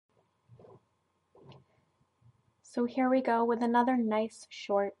So here we go with another nice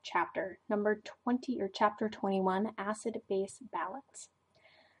short chapter, number 20 or chapter 21, acid-base balance.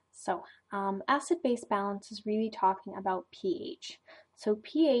 So acid-base balance is really talking about pH. So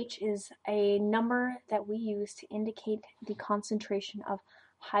pH is a number that we use to indicate the concentration of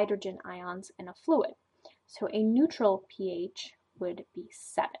hydrogen ions in a fluid. So a neutral pH would be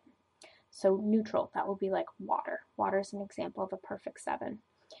 7. So neutral, that will be like water. Water is an example of a perfect 7.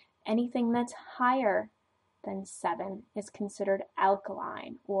 Anything that's higher than 7 is considered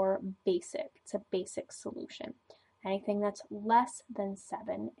alkaline or basic. It's a basic solution. Anything that's less than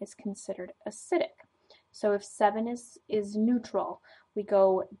 7 is considered acidic. So if 7 is neutral, we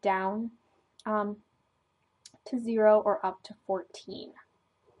go down to 0 or up to 14.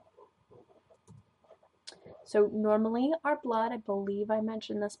 So normally our blood, I believe I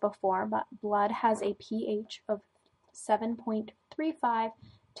mentioned this before, but blood has a pH of 7.35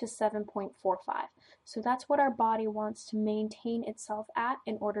 to 7.45. So that's what our body wants to maintain itself at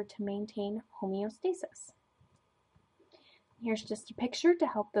in order to maintain homeostasis. Here's just a picture to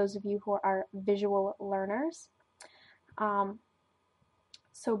help those of you who are visual learners.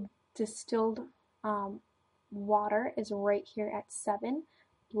 So distilled water is right here at 7.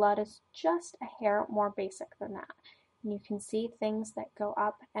 Blood is just a hair more basic than that. And you can see things that go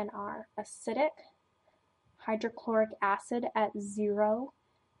up and are acidic. Hydrochloric acid at 0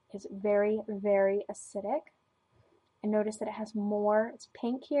 is very, very acidic. And notice that it has more, it's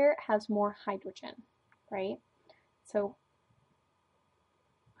pink here, it has more hydrogen, right? So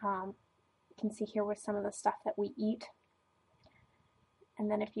you can see here with some of the stuff that we eat.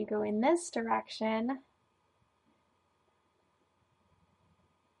 And then if you go in this direction,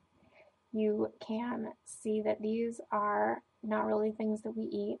 you can see that these are not really things that we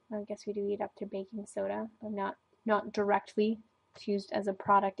eat. I guess we do eat up to baking soda, but not directly. It's used as a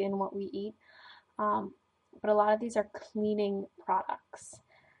product in what we eat. But a lot of these are cleaning products.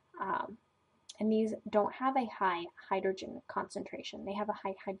 And these don't have a high hydrogen concentration. They have a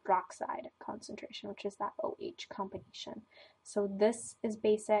high hydroxide concentration, which is that OH combination. So this is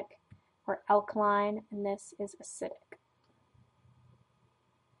basic or alkaline, and this is acidic.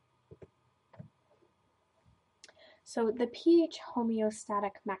 So the pH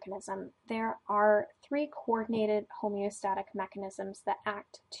homeostatic mechanism, there are 3 coordinated homeostatic mechanisms that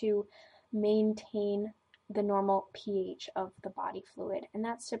act to maintain the normal pH of the body fluid, and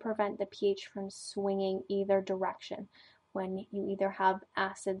that's to prevent the pH from swinging either direction when you either have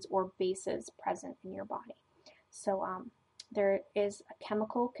acids or bases present in your body. So there is a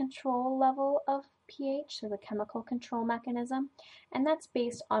chemical control level of pH, so the chemical control mechanism, and that's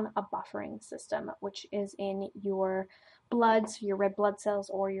based on a buffering system, which is in your blood, so your red blood cells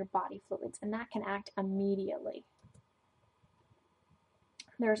or your body fluids, and that can act immediately.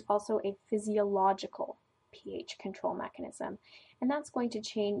 There's also a physiological pH control mechanism, and that's going to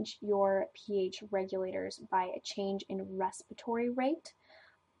change your pH regulators by a change in respiratory rate,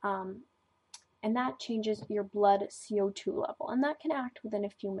 and that changes your blood CO2 level, and that can act within a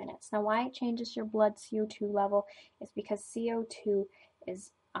few minutes. Now, why it changes your blood CO2 level is because CO2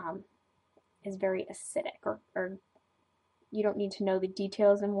 is very acidic, or you don't need to know the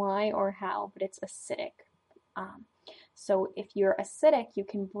details and why or how, but it's acidic. So if you're acidic, you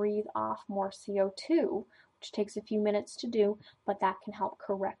can breathe off more CO2, which takes a few minutes to do, but that can help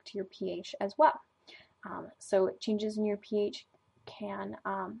correct your pH as well. So changes in your pH can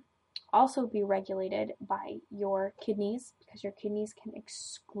also be regulated by your kidneys, because your kidneys can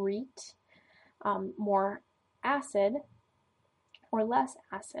excrete more acid or less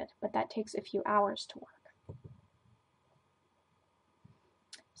acid, but that takes a few hours to work.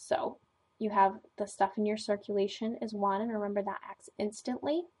 So you have the stuff in your circulation is one, and remember that acts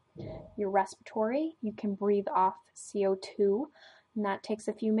instantly. Your respiratory, you can breathe off CO2, and that takes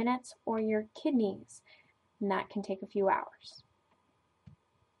a few minutes, or your kidneys, and that can take a few hours.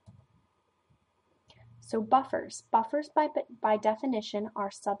 So buffers. Buffers by definition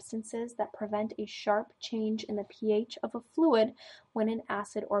are substances that prevent a sharp change in the pH of a fluid when an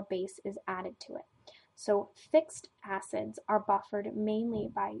acid or base is added to it. So fixed acids are buffered mainly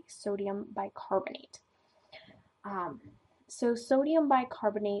by sodium bicarbonate. So sodium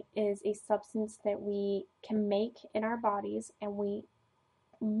bicarbonate is a substance that we can make in our bodies, and we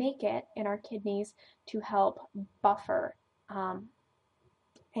make it in our kidneys to help buffer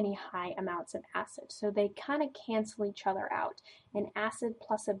any high amounts of acid. So they kind of cancel each other out. An acid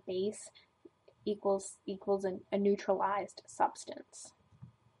plus a base equals a neutralized substance.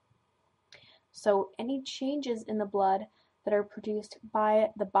 So any changes in the blood that are produced by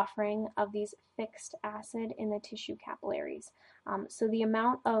the buffering of these fixed acid in the tissue capillaries. So the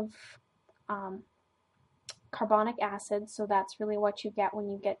amount of carbonic acid, so that's really what you get when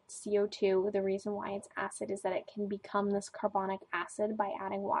you get CO2. The reason why it's acid is that it can become this carbonic acid by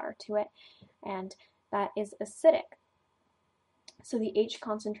adding water to it, and that is acidic. So the H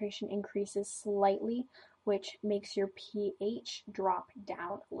concentration increases slightly, which makes your pH drop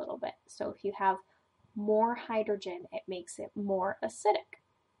down a little bit. So if you have more hydrogen, it makes it more acidic.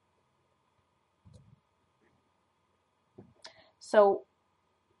 So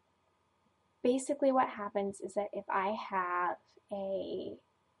basically what happens is that if I have an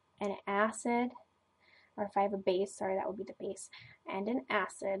acid, or if I have a base, sorry, that would be the base, and an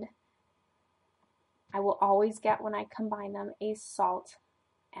acid, I will always get, when I combine them, a salt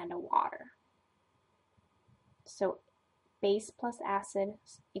and a water. So base plus acid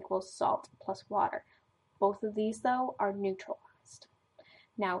equals salt plus water. Both of these, though, are neutralized.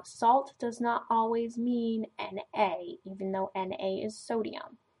 Now, salt does not always mean Na, even though Na is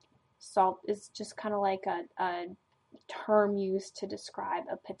sodium. Salt is just kind of like a term used to describe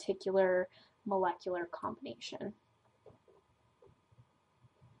a particular molecular combination.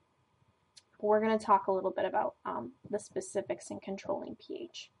 We're going to talk a little bit about the specifics in controlling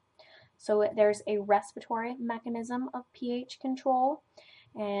pH. So there's a respiratory mechanism of pH control,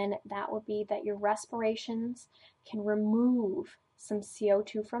 and that would be that your respirations can remove some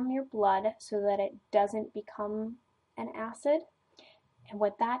CO2 from your blood so that it doesn't become an acid. And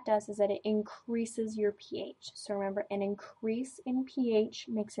what that does is that it increases your pH. So remember, an increase in pH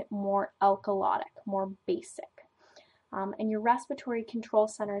makes it more alkalotic, more basic. And your respiratory control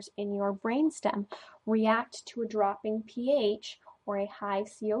centers in your brainstem react to a dropping pH or a high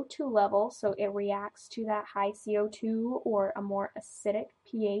CO2 level. So it reacts to that high CO2 or a more acidic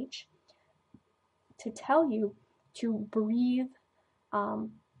pH to tell you to breathe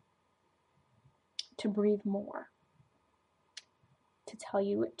more, to tell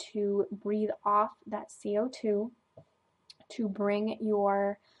you to breathe off that CO2 to bring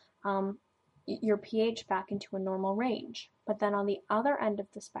your pH back into a normal range. But then on the other end of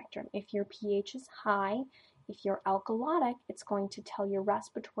the spectrum, if your pH is high, if you're alkalotic, it's going to tell your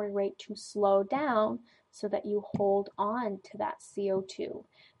respiratory rate to slow down so that you hold on to that CO2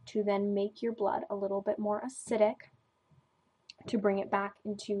 to then make your blood a little bit more acidic, to bring it back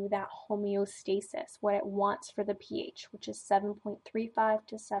into that homeostasis, what it wants for the pH, which is 7.35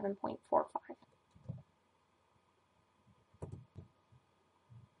 to 7.45.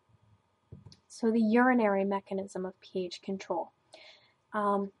 So the urinary mechanism of pH control.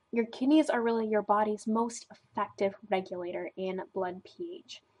 Your kidneys are really your body's most effective regulator in blood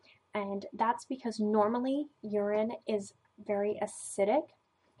pH. And that's because normally urine is very acidic,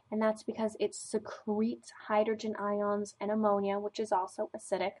 and that's because it secretes hydrogen ions and ammonia, which is also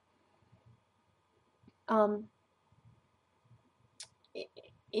acidic,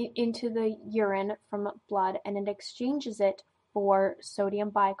 into the urine from blood, and it exchanges it for sodium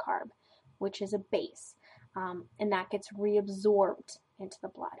bicarb, which is a base, and that gets reabsorbed into the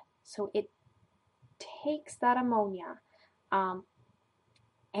blood. So it takes that ammonia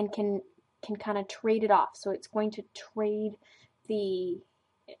and can kind of trade it off. So it's going to trade the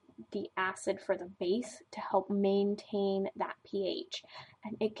acid for the base to help maintain that pH,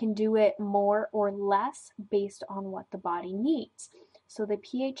 and it can do it more or less based on what the body needs. So the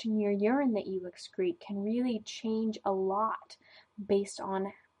pH in your urine that you excrete can really change a lot based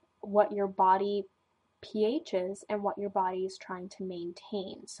on what your body pH is and what your body is trying to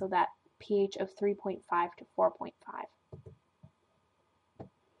maintain. So that pH of 3.5 to 4.5.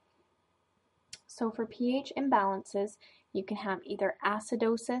 So for pH imbalances, you can have either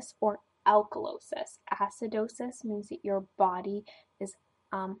acidosis or alkalosis. Acidosis means that your body is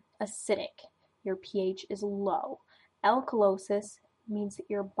acidic, your pH is low. Alkalosis means that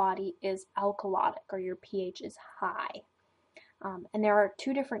your body is alkalotic, or your pH is high. And there are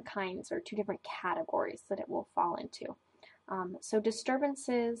two different kinds, or two different categories that it will fall into. So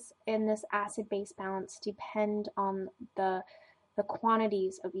disturbances in this acid-base balance depend on the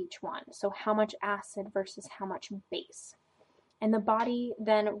quantities of each one. So how much acid versus how much base. And the body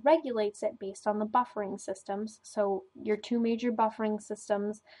then regulates it based on the buffering systems. So your two major buffering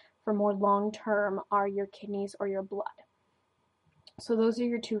systems for more long-term are your kidneys or your blood. So those are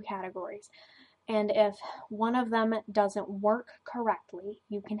your two categories. And if one of them doesn't work correctly,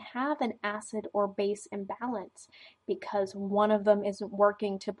 you can have an acid or base imbalance because one of them isn't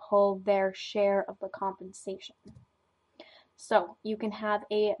working to pull their share of the compensation. So you can have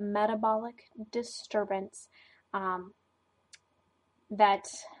a metabolic disturbance that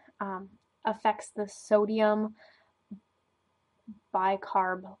affects the sodium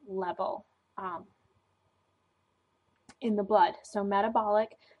bicarb level in the blood. So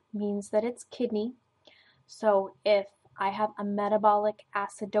metabolic means that it's kidney. So if I have a metabolic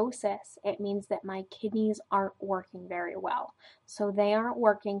acidosis, it means that my kidneys aren't working very well. So they aren't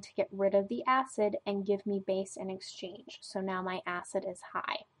working to get rid of the acid and give me base in exchange. So now my acid is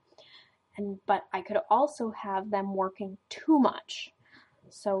high. But I could also have them working too much.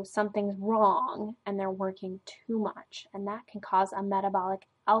 So something's wrong and they're working too much, and that can cause a metabolic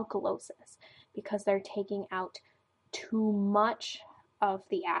alkalosis because they're taking out too much of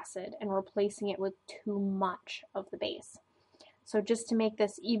the acid and replacing it with too much of the base. So just to make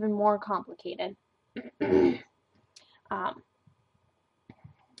this even more complicated,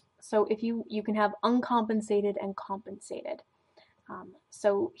 so if you can have uncompensated and compensated.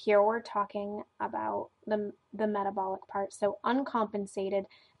 So here we're talking about the metabolic part. So uncompensated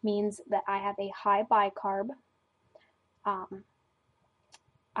means that I have a high bicarb, a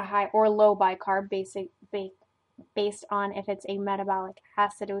high or low bicarb based on if it's a metabolic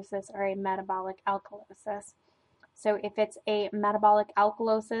acidosis or a metabolic alkalosis. So if it's a metabolic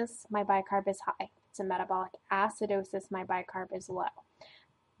alkalosis, my bicarb is high. If it's a metabolic acidosis, my bicarb is low.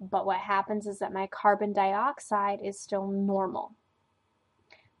 But what happens is that my carbon dioxide is still normal.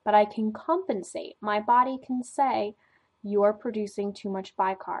 But I can compensate. My body can say, you're producing too much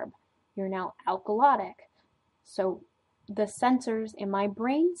bicarb. You're now alkalotic. So the sensors in my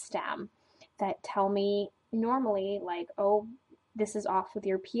brainstem that tell me normally, like, oh, this is off with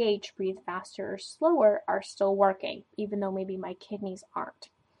your pH, breathe faster or slower, are still working, even though maybe my kidneys aren't.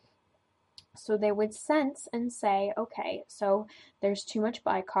 So they would sense and say, okay, so there's too much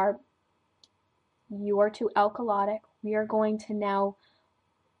bicarb. You are too alkalotic. We are going to now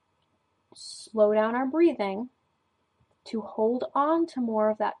slow down our breathing to hold on to more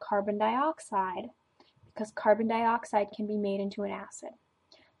of that carbon dioxide, because carbon dioxide can be made into an acid.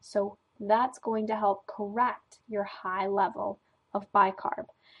 So that's going to help correct your high level of bicarb.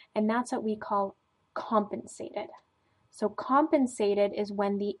 And that's what we call compensated. So compensated is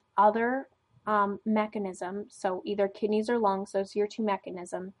when the other mechanism, so either kidneys or lungs, those are your two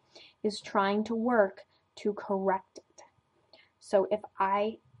mechanisms, is trying to work to correct it. So if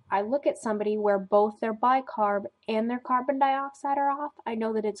I look at somebody where both their bicarb and their carbon dioxide are off, I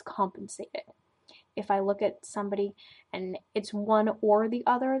know that it's compensated. If I look at somebody and it's one or the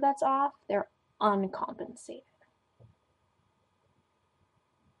other that's off, they're uncompensated.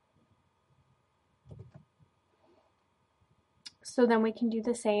 So then we can do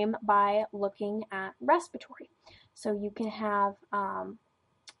the same by looking at respiratory. So you can have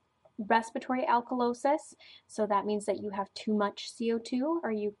respiratory alkalosis, so that means that you have too much CO2,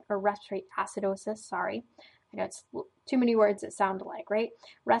 or respiratory acidosis, sorry. I know it's too many words that sound alike, right?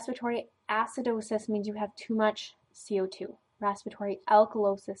 Respiratory acidosis means you have too much CO2. Respiratory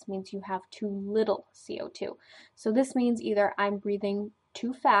alkalosis means you have too little CO2. So this means either I'm breathing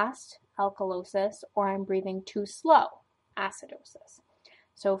too fast, alkalosis, or I'm breathing too slow, acidosis.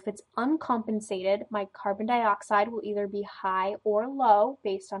 So if it's uncompensated, my carbon dioxide will either be high or low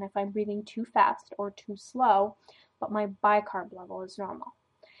based on if I'm breathing too fast or too slow, but my bicarb level is normal.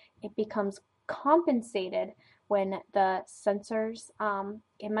 It becomes compensated when the sensors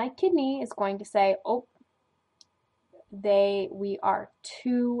in my kidney is going to say, oh, we are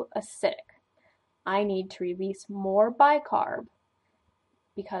too acidic. I need to release more bicarb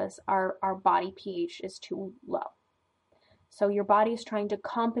because our body pH is too low. So your body is trying to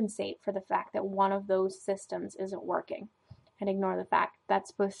compensate for the fact that one of those systems isn't working. And ignore the fact that's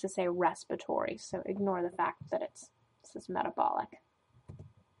supposed to say respiratory, so ignore the fact that this is metabolic.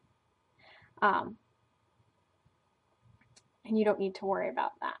 And you don't need to worry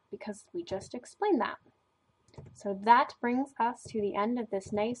about that because we just explained that. So that brings us to the end of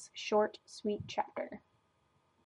this nice, short, sweet chapter.